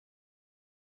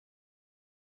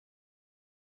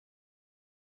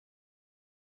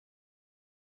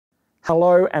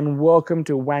Hello and welcome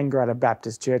to Wangaratta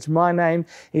Baptist Church. My name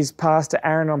is Pastor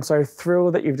Aaron. I'm so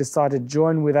thrilled that you've decided to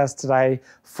join with us today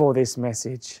for this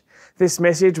message. This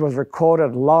message was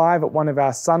recorded live at one of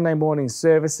our Sunday morning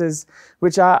services,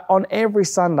 which are on every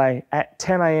Sunday at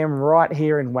 10 a.m. right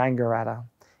here in Wangaratta.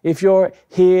 If you're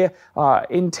here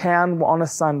in town on a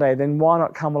Sunday, then why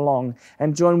not come along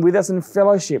and join with us in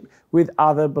fellowship with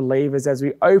other believers as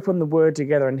we open the Word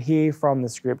together and hear from the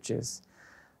Scriptures.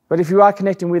 But if you are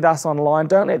connecting with us online,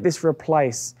 don't let this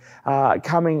replace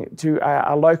coming to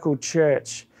a local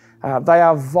church. They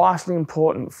are vitally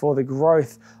important for the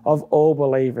growth of all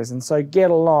believers. And so get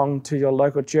along to your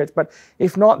local church. But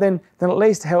if not, then at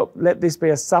least let this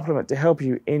be a supplement to help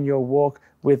you in your walk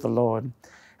with the Lord.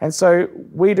 And so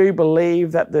we do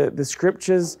believe that the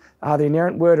Scriptures are the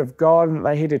inerrant Word of God, and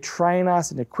they're here to train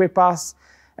us and equip us.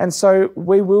 And so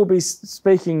we will be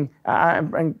speaking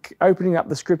and opening up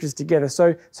the Scriptures together.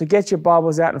 So get your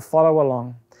Bibles out and follow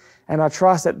along. And I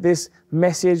trust that this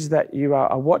message that you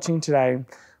are watching today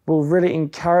will really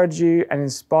encourage you and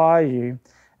inspire you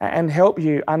and help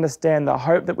you understand the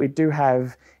hope that we do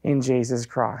have in Jesus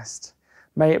Christ.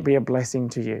 May it be a blessing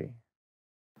to you.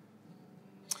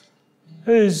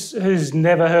 Who's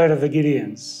never heard of the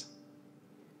Gideons?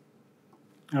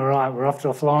 All right, we're off to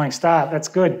a flying start. That's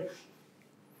good.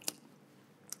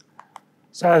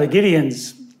 So the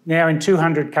Gideons, now in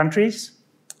 200 countries,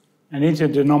 an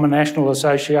interdenominational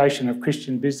association of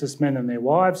Christian businessmen and their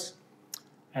wives,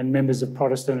 and members of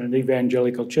Protestant and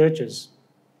evangelical churches.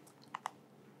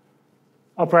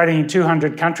 Operating in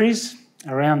 200 countries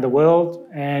around the world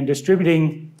and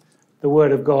distributing the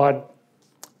Word of God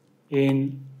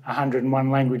in 101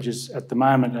 languages at the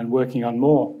moment and working on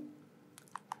more.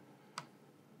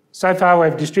 So far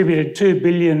we've distributed 2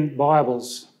 billion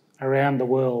Bibles around the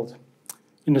world.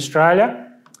 In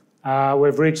Australia,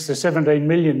 we've reached the 17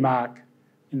 million mark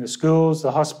in the schools,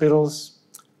 the hospitals,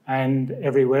 and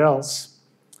everywhere else.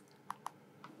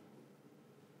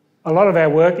 A lot of our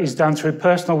work is done through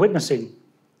personal witnessing,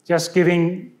 just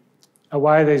giving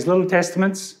away these little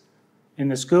testaments in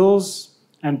the schools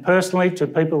and personally to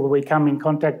people that we come in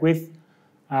contact with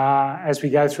as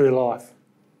we go through life.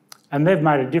 And they've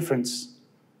made a difference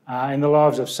in the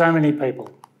lives of so many people.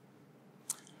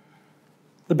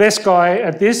 The best guy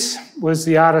at this was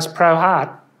the artist Pro Hart.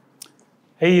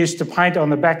 He used to paint on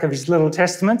the back of his little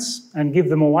testaments and give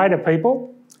them away to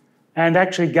people, and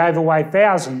actually gave away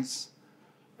thousands,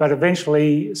 but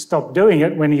eventually stopped doing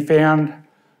it when he found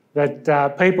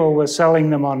that people were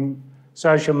selling them on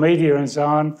social media and so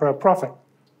on for a profit.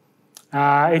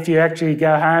 If you actually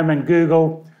go home and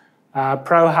Google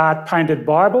Pro Hart painted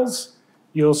Bibles,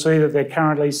 you'll see that they're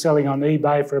currently selling on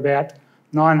eBay for about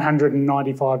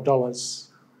 $995.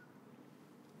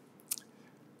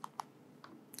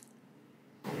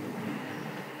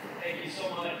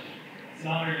 It's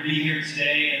an honor to be here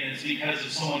today, and it's because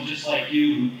of someone just like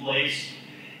you who placed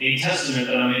a testament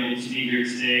that I'm able to be here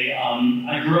today.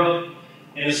 I grew up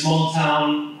in a small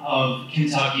town of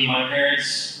Kentucky. My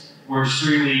parents were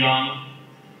extremely young.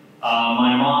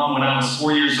 My mom, when I was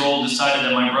 4 years old, decided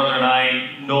that my brother and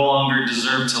I no longer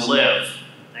deserved to live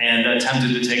and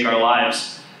attempted to take our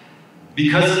lives.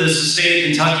 Because of this, the state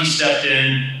of Kentucky stepped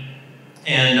in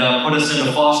and put us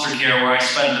into foster care, where I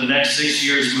spent the next 6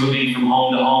 years moving from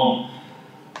home to home.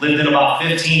 Lived in about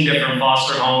 15 different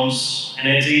foster homes, and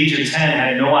at the age of 10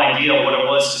 had no idea what it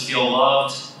was to feel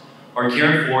loved or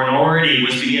cared for, and already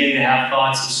was beginning to have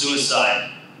thoughts of suicide.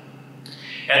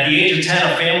 At the age of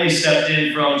 10, a family stepped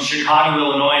in from Chicago,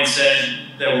 Illinois, and said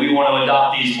that we want to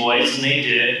adopt these boys, and they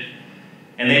did.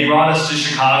 And they brought us to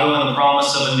Chicago in the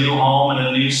promise of a new home and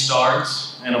a new start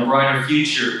and a brighter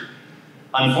future.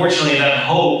 Unfortunately, that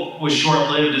hope was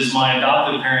short-lived, as my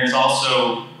adoptive parents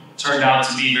also turned out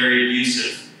to be very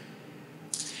abusive.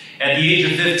 At the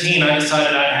age of 15, I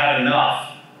decided I'd had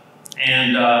enough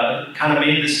and kind of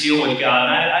made this deal with God.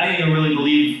 And I didn't even really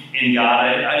believe in God.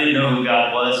 I didn't know who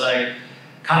God was. I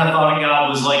kind of thought God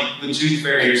was like the Tooth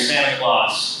Fairy or Santa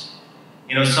Claus.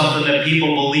 You know, something that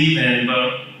people believe in,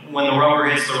 but when the rubber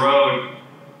hits the road,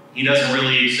 he doesn't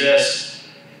really exist.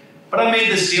 But I made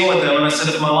this deal with him, and I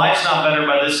said, if my life's not better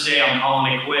by this day, I'm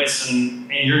calling it quits, and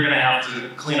you're going to have to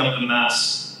clean up the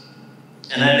mess.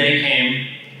 And that day came.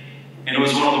 And it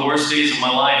was one of the worst days of my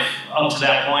life up to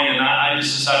that point, and I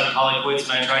just decided to call it quits,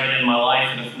 and I tried to end my life.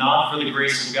 And if not for the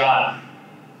grace of God,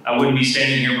 I wouldn't be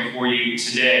standing here before you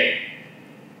today.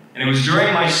 And it was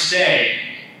during my stay,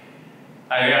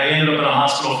 I ended up in a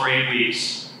hospital for 8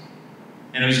 weeks.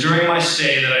 And it was during my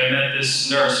stay that I met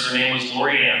this nurse. Her name was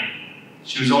Lori Ann.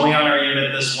 She was only on our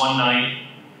unit this one night.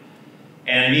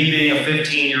 And me being a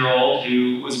 15-year-old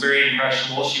who was very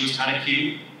impressionable, she was kind of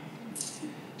cute.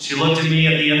 She looked at me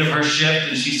at the end of her shift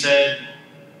and she said,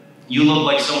 "You look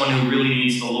like someone who really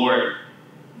needs the Lord."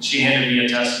 And she handed me a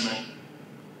testament.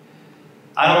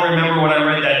 I don't remember what I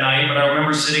read that night, but I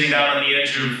remember sitting down on the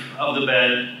edge of the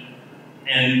bed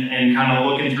and kind of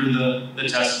looking through the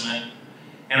testament.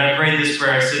 And I prayed this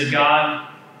prayer. I said, "God,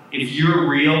 if you're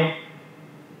real,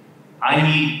 I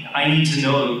need to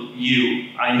know you.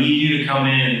 I need you to come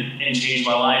in and change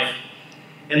my life."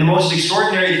 And the most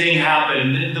extraordinary thing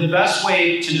happened. The best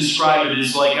way to describe it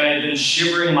is like I had been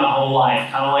shivering my whole life,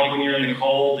 kind of like when you're in the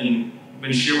cold and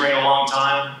been shivering a long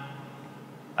time.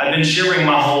 I've been shivering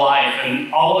my whole life,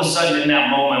 and all of a sudden in that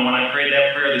moment when I prayed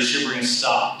that prayer, the shivering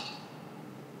stopped.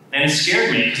 And it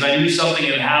scared me because I knew something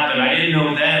had happened. I didn't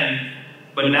know then,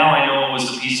 but now I know it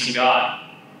was the peace of God.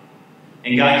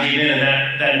 And God came in, and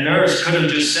that nurse could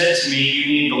have just said to me, "You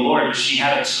need the Lord," but she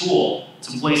had a tool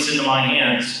to place into my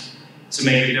hands to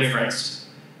make a difference.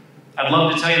 I'd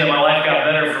love to tell you that my life got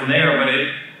better from there, but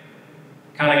it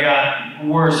kind of got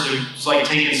worse. It was like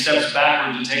taking steps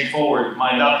backward to take forward.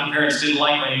 My adoptive parents didn't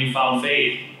like my newfound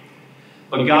faith.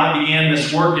 But God began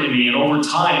this work in me, and over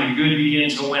time, the good began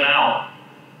to win out.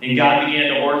 And God began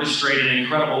to orchestrate an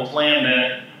incredible plan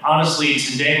that, honestly,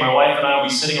 today, my wife and I will be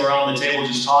sitting around the table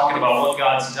just talking about what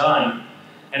God's done,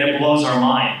 and it blows our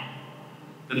mind,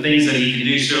 the things that He can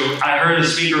do. So I heard a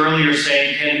speaker earlier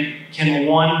say, can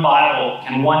one Bible,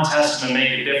 can one Testament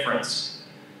make a difference?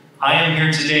 I am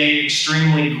here today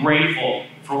extremely grateful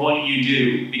for what you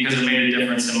do because it made a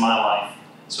difference in my life.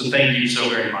 So thank you so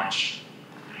very much.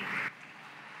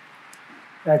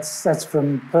 That's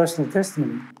from personal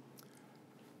testimony.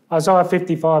 Isaiah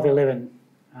 55:11,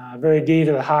 very dear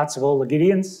to the hearts of all the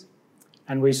Gideons,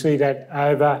 and we see that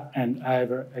over and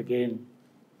over again.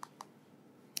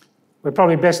 We're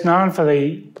probably best known for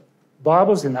the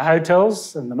Bibles in the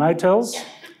hotels and the motels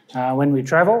when we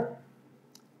travel.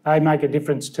 They make a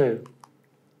difference too.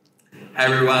 Hey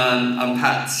everyone, I'm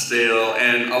Pat Steele,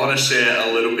 and I want to share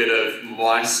a little bit of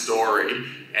my story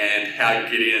and how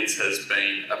Gideon's has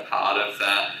been a part of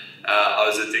that. I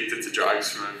was addicted to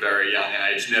drugs from a very young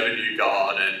age, never knew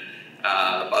God, and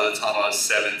by the time I was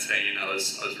 17, I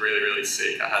was really, really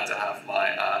sick. I had to have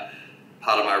my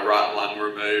part of my right lung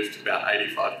removed, about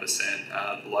 85%,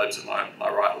 the lobes of my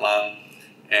right lung,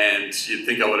 and you'd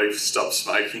think I would have stopped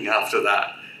smoking after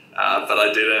that, but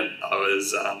I didn't. I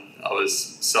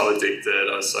was so addicted,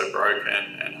 I was so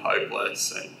broken and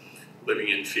hopeless and living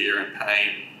in fear and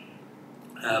pain.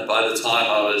 By the time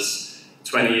I was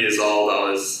 20 years old, I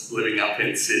was living up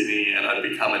in Sydney and I'd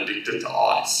become addicted to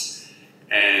ice.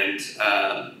 And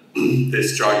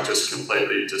this drug just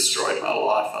completely destroyed my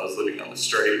life. I was living on the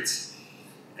streets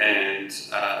and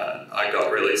I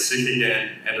got really sick again,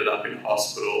 ended up in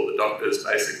hospital. The doctors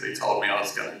basically told me I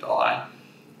was going to die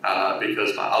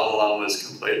because my other lung was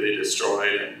completely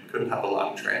destroyed and couldn't have a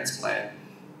lung transplant.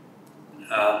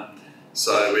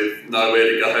 So with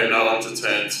nowhere to go, no one to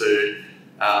turn to,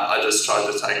 I just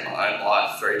tried to take my own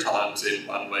life 3 times in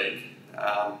 1 week.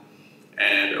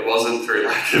 And it wasn't through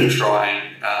lack of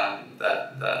trying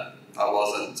that I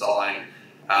wasn't dying.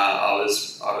 I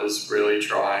was really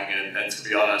trying, and to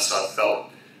be honest, I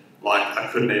felt like I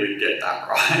couldn't even get that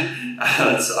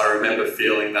right. So I remember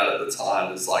feeling that at the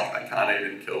time. It's like, I can't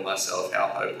even kill myself. How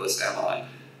hopeless am I?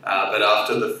 But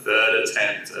after the 3rd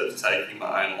attempt of taking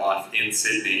my own life in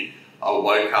Sydney, I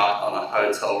woke up on a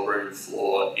hotel room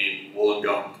floor in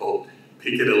Wollongong called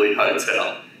Piccadilly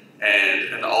Hotel, and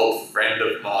an old friend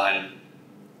of mine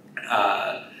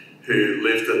who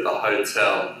lived at the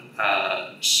hotel,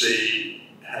 she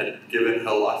had given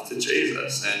her life to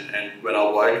Jesus, and when I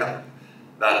woke up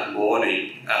that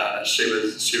morning, she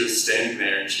was standing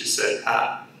there and she said,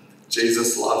 "Pat,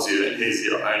 Jesus loves you and He's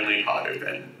your only hope."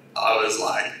 And I was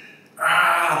like,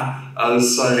 I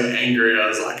was so angry. I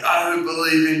was like, I don't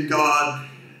believe in God,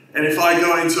 and if I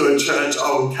go into a church,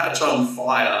 I will catch on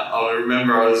fire. I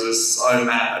remember I was just so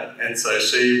mad. And so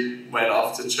she went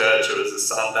off to church. It was a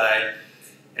Sunday,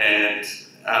 and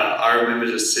I remember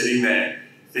just sitting there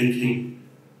thinking,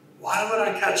 why would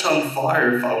I catch on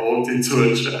fire if I walked into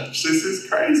a church? This is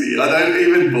crazy. I don't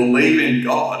even believe in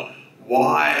God.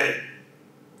 Why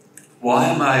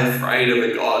am I afraid of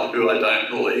a God who I don't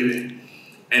believe in?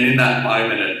 And in that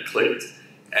moment it clicked,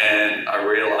 and I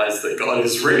realized that God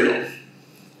is real.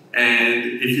 And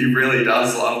if He really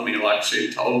does love me like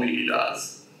she told me He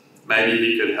does, maybe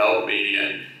He could help me.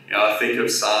 And I think of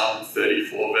Psalm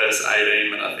 34 verse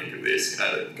 18 when I think of this,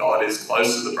 that God is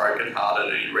close to the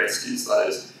brokenhearted and He rescues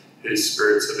those whose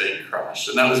spirits are being crushed.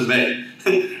 And that was me.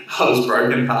 I was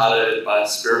brokenhearted, my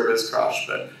spirit was crushed.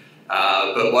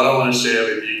 But what I want to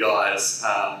share with you guys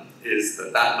is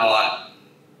that night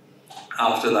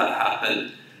after that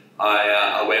happened,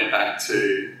 I went back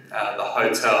to the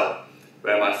hotel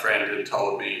where my friend had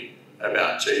told me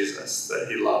about Jesus, that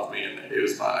he loved me and that he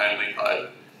was my only hope.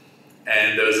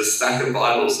 And there was a stack of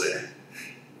Bibles there,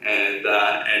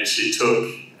 and she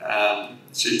took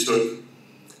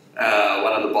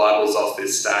one of the Bibles off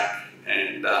this stack.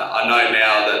 And I know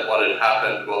now that what had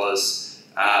happened was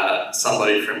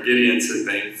somebody from Gideon's had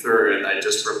been through and they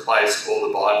just replaced all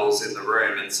the Bibles in the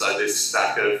room, and so this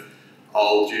stack of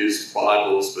old used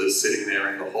Bibles was sitting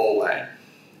there in the hallway.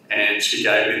 And she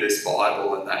gave me this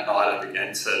Bible, and that night I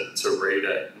began to read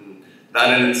it. And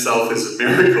that in itself is a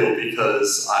miracle,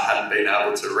 because I hadn't been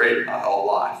able to read my whole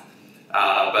life.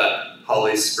 But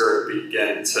Holy Spirit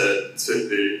began to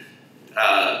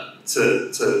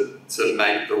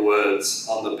make the words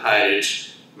on the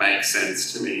page make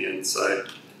sense to me. And so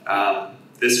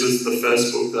this was the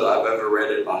first book that I've ever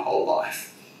read in my whole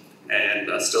life, and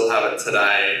I still have it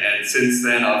today. And since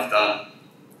then I've done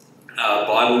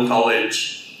Bible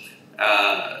college,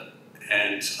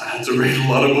 and I had to read a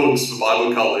lot of books for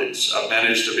Bible college. I've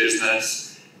managed a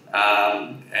business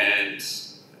and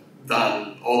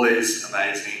done all these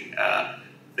amazing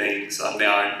things. I'm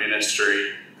now in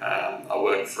ministry. I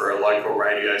work for a local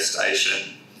radio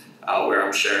station where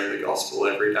I'm sharing the gospel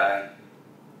every day,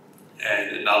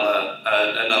 and a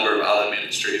number of other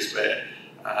ministries where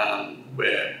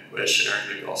we're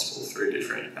sharing the gospel through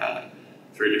different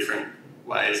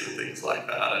ways and things like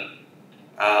that. And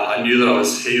I knew that I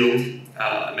was healed.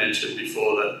 I mentioned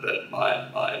before that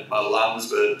my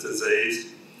lungs were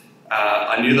diseased.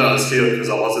 I knew that I was healed because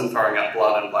I wasn't throwing up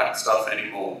blood and black stuff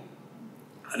anymore.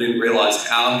 I didn't realise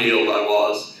how healed I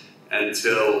was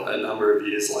until a number of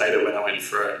years later when I went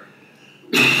for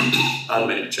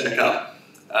a checkup.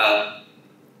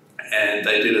 And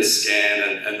they did a scan,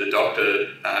 and the doctor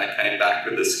came back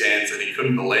with the scans, and he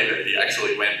couldn't believe it. He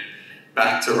actually went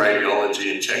back to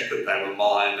radiology and checked that they were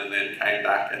mine, and then came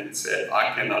back and said,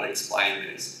 "I cannot explain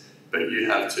this, but you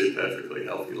have 2 perfectly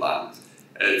healthy lungs.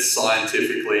 It's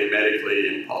scientifically, medically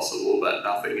impossible, but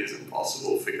nothing is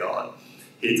impossible for God."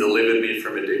 He delivered me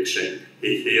from addiction.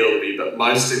 He healed me, but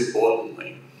most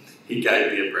importantly, he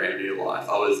gave me a brand new life.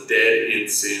 I was dead in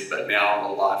sin, but now I'm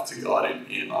alive to God in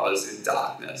him. I was in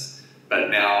darkness, but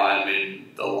now I'm in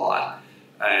the light.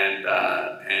 And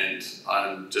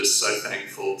I'm just so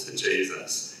thankful to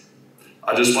Jesus.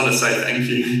 I just want to say thank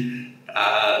you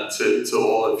to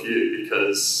all of you,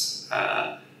 because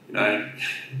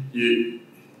you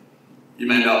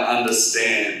may not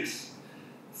understand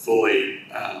fully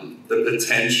the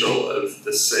potential of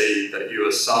the seed that you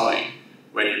are sowing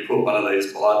when you put one of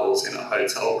these Bibles in a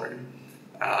hotel room.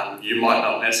 You might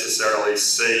not necessarily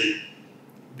see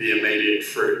the immediate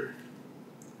fruit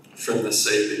from the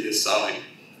seed that you're sowing,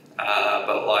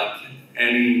 but like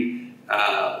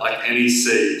any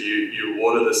seed, you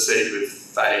water the seed with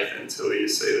faith until you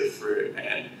see the fruit.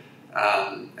 And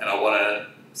I want to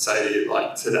say to you,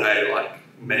 like today, like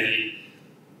me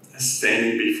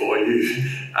standing before you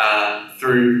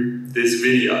through this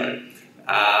video,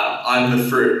 I'm the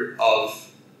fruit of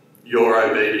your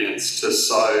obedience to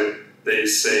sow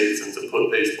these seeds and to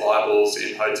put these Bibles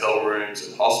in hotel rooms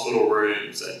and hospital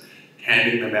rooms and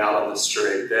handing them out on the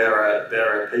street. There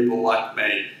are people like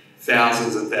me,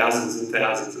 thousands and thousands and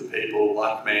thousands of people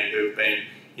like me who've been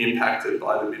impacted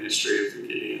by the ministry of the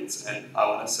Gideons, and I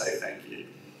want to say thank you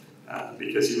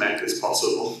because you make this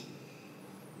possible.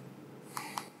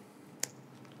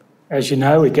 As you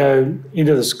know, we go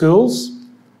into the schools.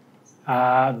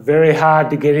 Very hard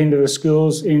to get into the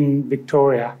schools in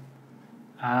Victoria,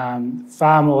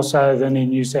 far more so than in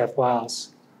New South Wales.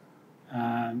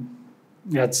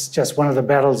 That's just one of the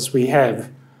battles we have.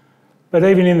 But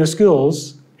even in the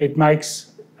schools, it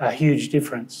makes a huge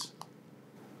difference.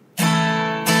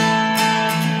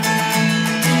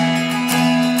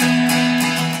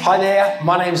 Hi there,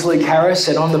 my name's Luke Harris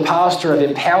and I'm the pastor of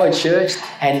Empowered Church,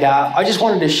 and I just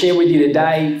wanted to share with you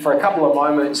today for a couple of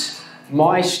moments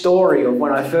my story of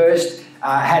when I first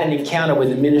had an encounter with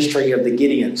the ministry of the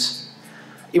Gideons.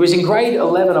 It was in grade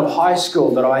 11 of high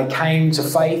school that I came to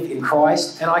faith in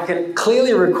Christ, and I can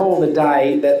clearly recall the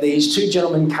day that these 2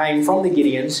 gentlemen came from the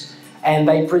Gideons and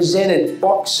they presented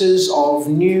boxes of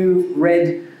new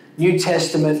New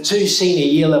Testament to senior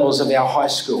year levels of our high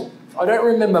school. I don't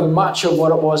remember much of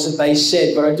what it was that they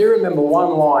said, but I do remember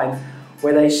one line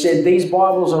where they said, "These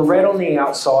Bibles are read on the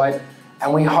outside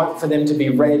and we hope for them to be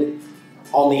read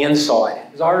on the inside."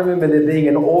 I remember there being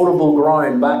an audible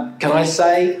groan, but can I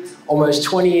say, almost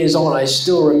 20 years on, I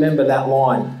still remember that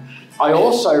line. I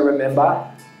also remember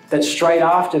that straight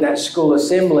after that school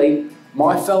assembly,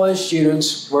 my fellow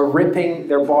students were ripping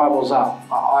their Bibles up.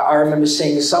 I remember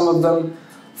seeing some of them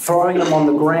throwing them on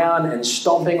the ground and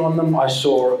stomping on them. I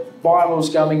saw Bibles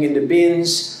going into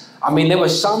bins. I mean, there were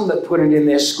some that put it in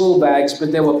their school bags,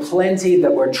 but there were plenty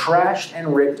that were trashed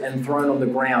and ripped and thrown on the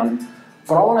ground.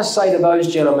 But I want to say to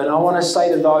those gentlemen, I want to say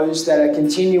to those that are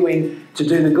continuing to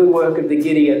do the good work of the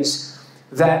Gideons,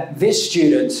 that this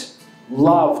student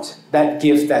loved that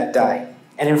gift that day.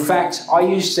 And in fact, I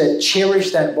used to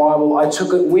cherish that Bible. I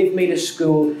took it with me to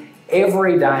school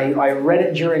every day. I read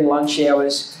it during lunch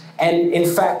hours. And in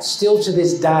fact, still to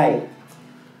this day,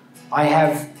 I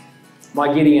have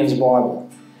my Gideon's Bible.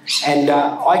 And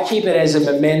I keep it as a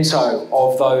memento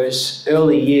of those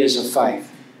early years of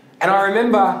faith. And I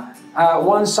remember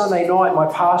one Sunday night,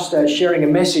 my pastor sharing a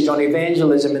message on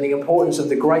evangelism and the importance of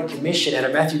the Great Commission out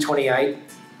of Matthew 28.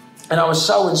 And I was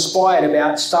so inspired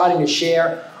about starting to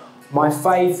share my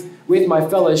faith with my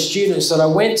fellow students that I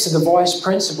went to the vice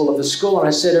principal of the school and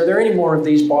I said, "Are there any more of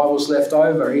these Bibles left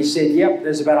over?" He said, "Yep,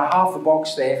 there's about a half a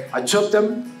box there." I took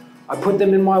them, I put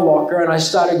them in my locker, and I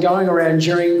started going around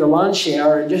during the lunch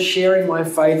hour and just sharing my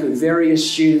faith with various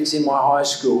students in my high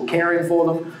school, caring for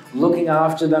them, looking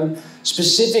after them,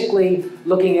 specifically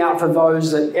looking out for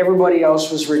those that everybody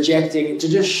else was rejecting, to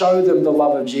just show them the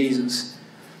love of Jesus.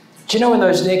 Do you know, in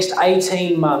those next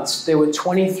 18 months, there were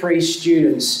 23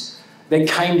 students that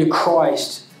came to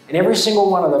Christ, and every single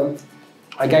one of them,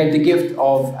 I gave the gift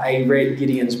of a red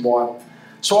Gideon's Bible.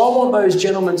 So I want those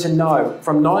gentlemen to know,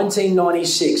 from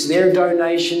 1996, their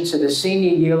donation to the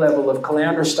senior year level of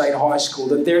Caloundra State High School,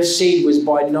 that their seed was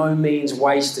by no means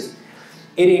wasted.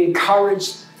 It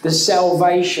encouraged the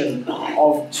salvation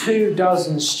of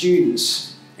 24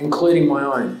 students, including my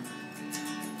own.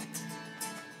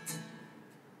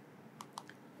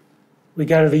 We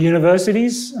go to the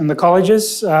universities and the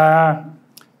colleges.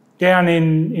 Down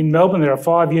in Melbourne, there are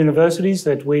 5 universities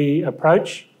that we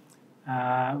approach.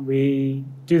 We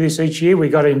do this each year. We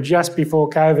got in just before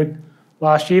COVID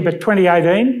last year, but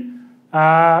 2018,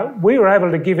 we were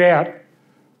able to give out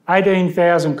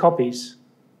 18,000 copies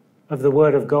of the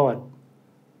Word of God.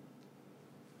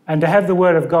 And to have the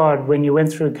Word of God when you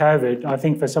went through COVID, I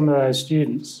think for some of those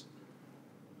students,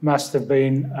 must have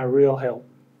been a real help.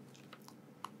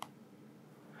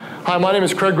 Hi, my name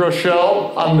is Craig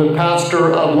Rochelle. I'm the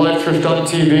pastor of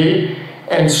LifeChurch.tv,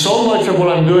 and so much of what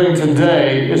I'm doing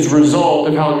today is a result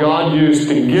of how God used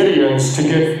the Gideons to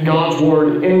get God's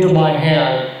Word into my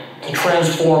hand to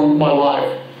transform my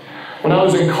life. When I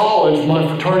was in college, my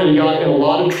fraternity got in a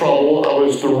lot of trouble. I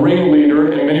was the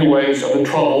ringleader in many ways of the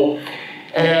trouble.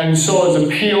 And so as a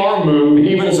PR move,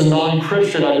 even as a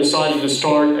non-Christian, I decided to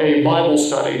start a Bible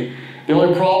study. The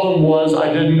only problem was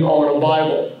I didn't own a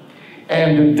Bible.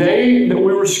 And the day that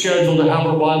we were scheduled to have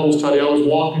our Bible study, I was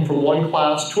walking from one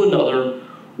class to another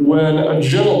when a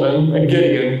gentleman, a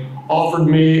Gideon, offered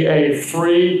me a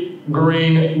free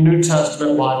green New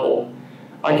Testament Bible.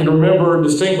 I can remember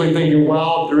distinctly thinking,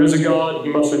 wow, if there is a God,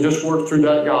 he must have just worked through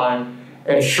that guy.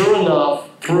 And sure enough,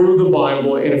 through the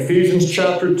Bible, in Ephesians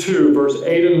chapter 2, verse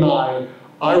 8 and 9,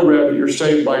 I read that you're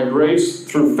saved by grace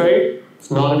through faith.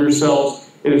 It's not of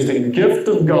yourselves. It is the gift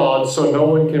of God, so no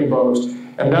one can boast.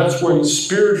 And that's when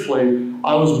spiritually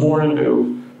I was born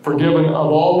anew, forgiven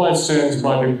of all my sins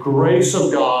by the grace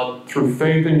of God through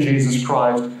faith in Jesus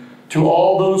Christ. To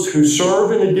all those who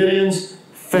serve in the Gideons,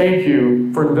 thank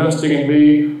you for investing in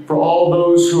me. For all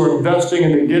those who are investing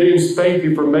in the Gideons, thank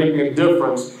you for making a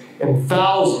difference in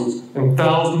thousands and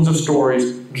thousands of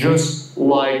stories just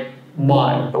like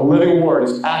mine. The living Word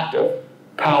is active,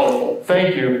 powerful.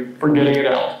 Thank you for getting it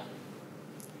out.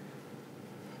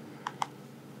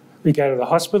 We go to the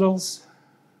hospitals.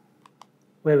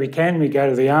 Where we can, we go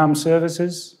to the armed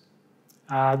services.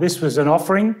 This was an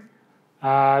offering.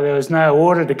 There was no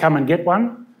order to come and get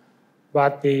one,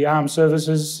 but the armed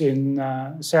services in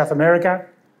South America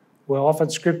were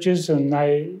offered scriptures, and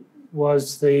they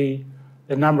was the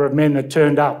number of men that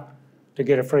turned up to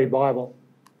get a free Bible.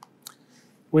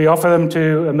 We offer them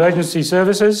to emergency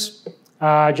services.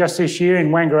 Just this year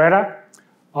in Wangaratta,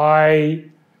 I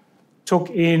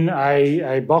took in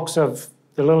a box of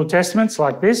the Little Testaments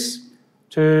like this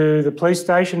to the police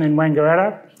station in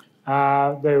Wangaratta.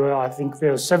 I think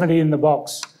there were 70 in the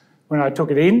box when I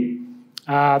took it in.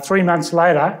 3 months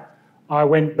later, I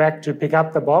went back to pick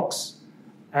up the box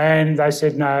and they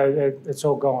said, no, it's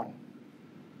all gone.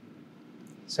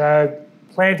 So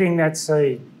planting that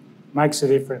seed makes a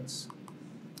difference.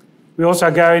 We also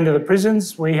go into the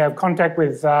prisons. We have contact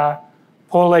with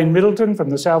Pauline Middleton from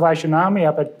the Salvation Army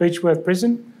up at Beechworth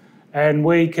Prison, and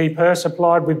we keep her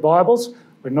supplied with Bibles.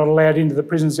 We're not allowed into the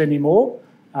prisons anymore.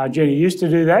 Jenny used to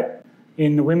do that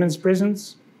in the women's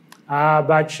prisons,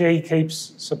 but she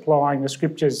keeps supplying the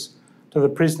scriptures to the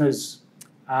prisoners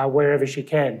wherever she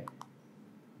can.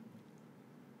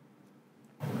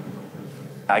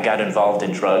 I got involved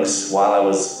in drugs while I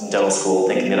was in dental school,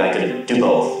 thinking that I could do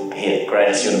both, be a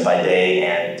graduate student by day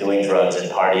and doing drugs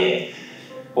and partying.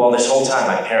 Well, this whole time,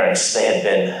 my parents, they had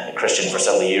been a Christian for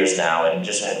several years now and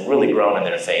just had really grown in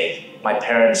their faith. My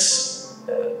parents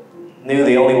knew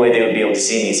the only way they would be able to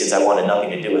see me, since I wanted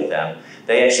nothing to do with them.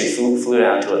 They actually flew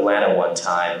down to Atlanta one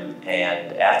time,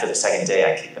 and after the second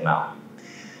day, I kicked them out.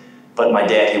 But my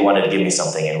dad, he wanted to give me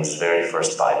something, and it was his very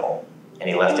first Bible, and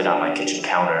he left it on my kitchen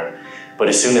counter. But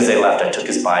as soon as they left, I took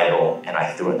his Bible and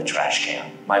I threw it in the trash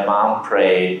can. My mom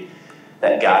prayed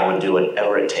that God would do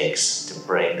whatever it takes to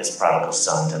bring this prodigal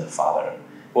son to the Father.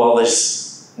 Well,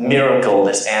 this miracle,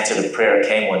 this answer to prayer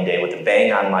came one day with a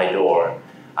bang on my door.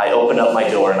 I opened up my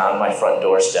door, and on my front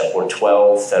doorstep were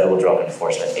 12 federal drug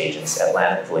enforcement agents,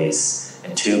 Atlanta police,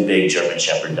 and 2 big German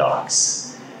Shepherd dogs.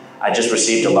 I just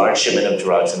received a large shipment of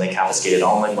drugs, and they confiscated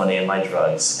all my money and my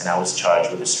drugs, and I was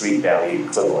charged with a street value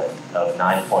equivalent of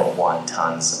 9.1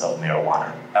 tons of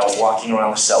marijuana. I was walking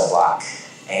around the cell block,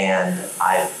 and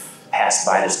I passed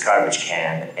by this garbage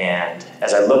can, and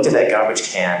as I looked at that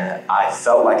garbage can, I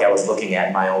felt like I was looking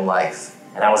at my own life.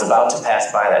 And I was about to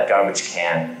pass by that garbage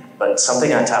can, but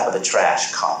something on top of the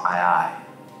trash caught my eye.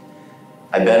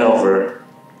 I bent over,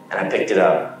 and I picked it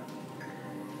up,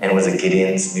 and it was a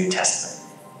Gideon's New Testament.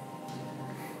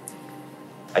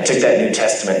 I took that New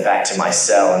Testament back to my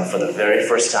cell, and for the very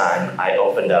first time, I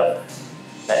opened up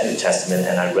that New Testament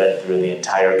and I read through the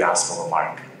entire Gospel of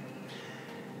Mark.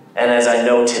 And as I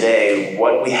know today,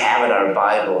 what we have in our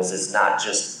Bibles is not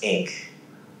just ink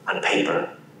on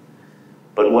paper,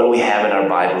 but what we have in our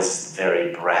Bibles is the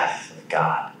very breath of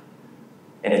God.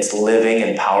 And it's living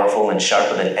and powerful and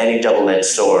sharper than any double-edged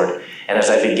sword. And as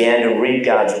I began to read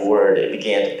God's Word, it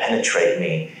began to penetrate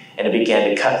me. And it began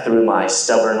to cut through my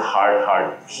stubborn, hard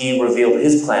heart. He revealed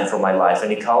His plan for my life, and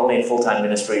He called me in full-time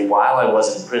ministry while I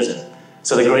was in prison.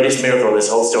 So the greatest miracle of this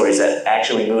whole story is that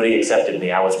actually Moody accepted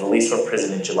me. I was released from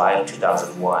prison in July of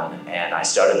 2001, and I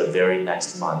started the very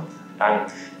next month.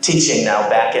 I'm teaching now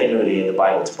back at Moody in the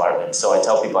Bible department, so I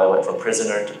tell people I went from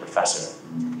prisoner to professor.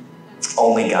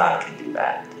 Only God can do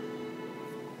that.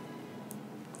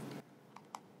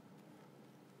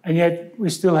 And yet we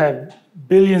still have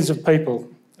billions of people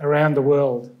around the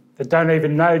world that don't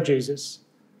even know Jesus.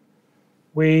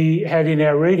 We had in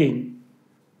our reading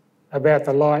about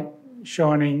the light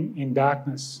shining in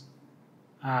darkness.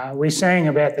 We sang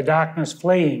about the darkness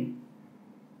fleeing,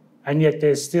 and yet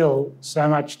there's still so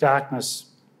much darkness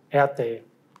out there.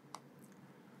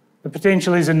 The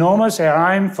potential is enormous.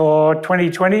 Our aim for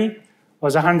 2020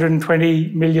 was 120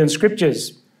 million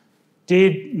scriptures.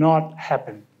 Did not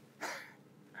happen.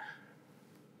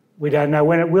 We don't know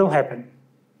when it will happen.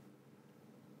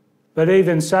 But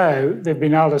even so, they've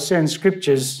been able to send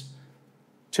scriptures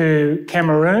to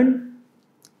Cameroon.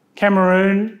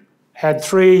 Cameroon had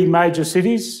 3 major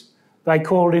cities. They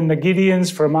called in the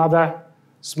Gideons from other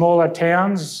smaller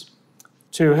towns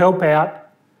to help out.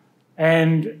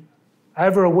 And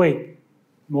over a week,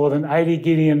 more than 80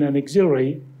 Gideon and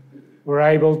auxiliary were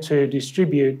able to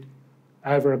distribute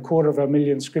over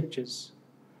 250,000 scriptures.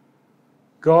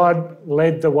 God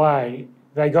led the way.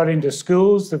 They got into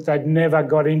schools that they'd never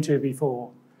got into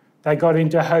before. They got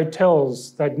into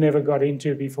hotels they'd never got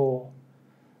into before.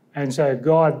 And so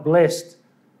God blessed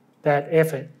that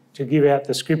effort to give out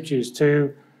the scriptures,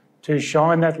 to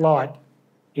shine that light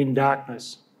in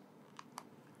darkness.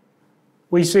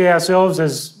 We see ourselves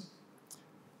as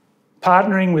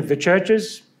partnering with the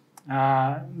churches.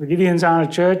 The Gideons aren't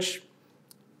a church.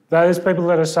 Those people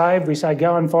that are saved, we say,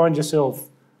 go and find yourself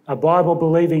a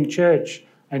Bible-believing church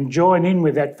and join in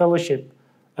with that fellowship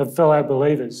of fellow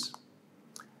believers.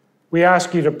 We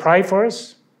ask you to pray for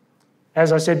us.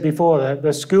 As I said before,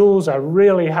 the schools are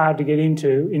really hard to get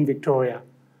into in Victoria.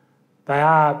 They're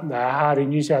hard in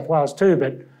New South Wales too,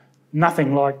 but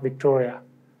nothing like Victoria.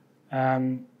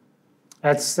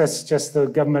 That's just the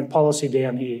government policy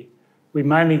down here. We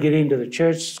mainly get into the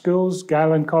church schools,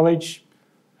 Galen College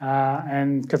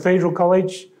and Cathedral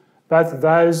College. Both of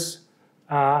those,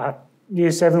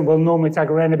 Year 7 will normally take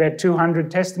around about 200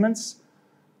 testaments,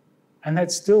 and that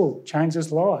still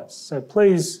changes lives. So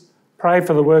please pray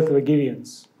for the work of the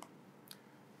Gideons.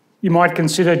 You might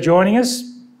consider joining us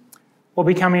or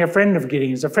becoming a friend of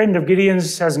Gideon's. A friend of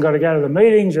Gideon's hasn't got to go to the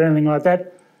meetings or anything like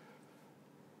that.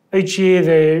 Each year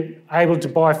they're able to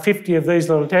buy 50 of these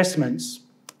little testaments.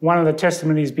 One of the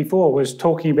testimonies before was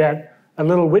talking about a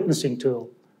little witnessing tool.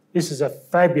 This is a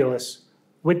fabulous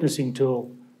witnessing tool,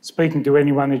 speaking to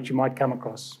anyone that you might come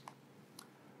across.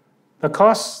 The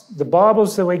costs, the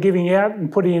Bibles that we're giving out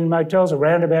and putting in motels,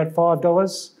 around about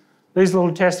 $5. These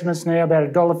little testaments now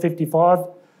about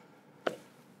 $1.55.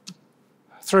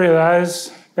 3 of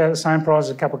those, about the same price as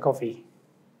a cup of coffee.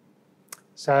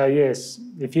 So yes,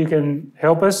 if you can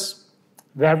help us,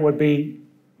 that would be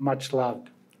much loved,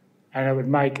 and it would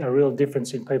make a real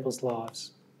difference in people's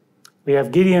lives. We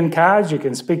have Gideon cards. You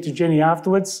can speak to Jenny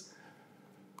afterwards.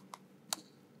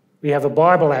 We have a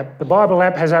Bible app. The Bible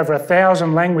app has over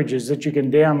 1,000 languages that you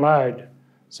can download.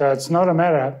 So it's not a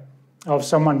matter of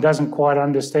someone doesn't quite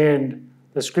understand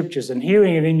the scriptures, and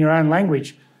hearing it in your own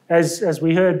language, as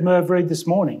we heard Merv read this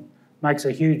morning, makes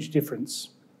a huge difference.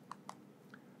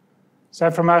 So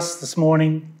from us this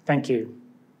morning, thank you.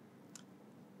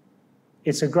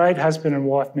 It's a great husband and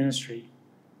wife ministry.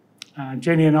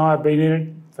 Jenny and I have been in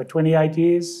it for 28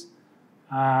 years.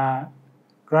 Graham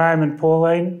and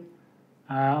Pauline,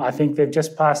 I think they've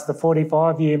just passed the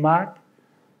 45-year mark.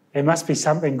 There must be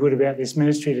something good about this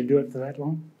ministry to do it for that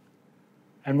long.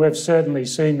 And we've certainly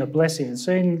seen the blessing and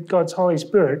seen God's Holy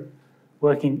Spirit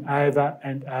working over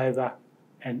and over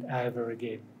and over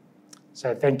again.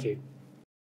 So thank you.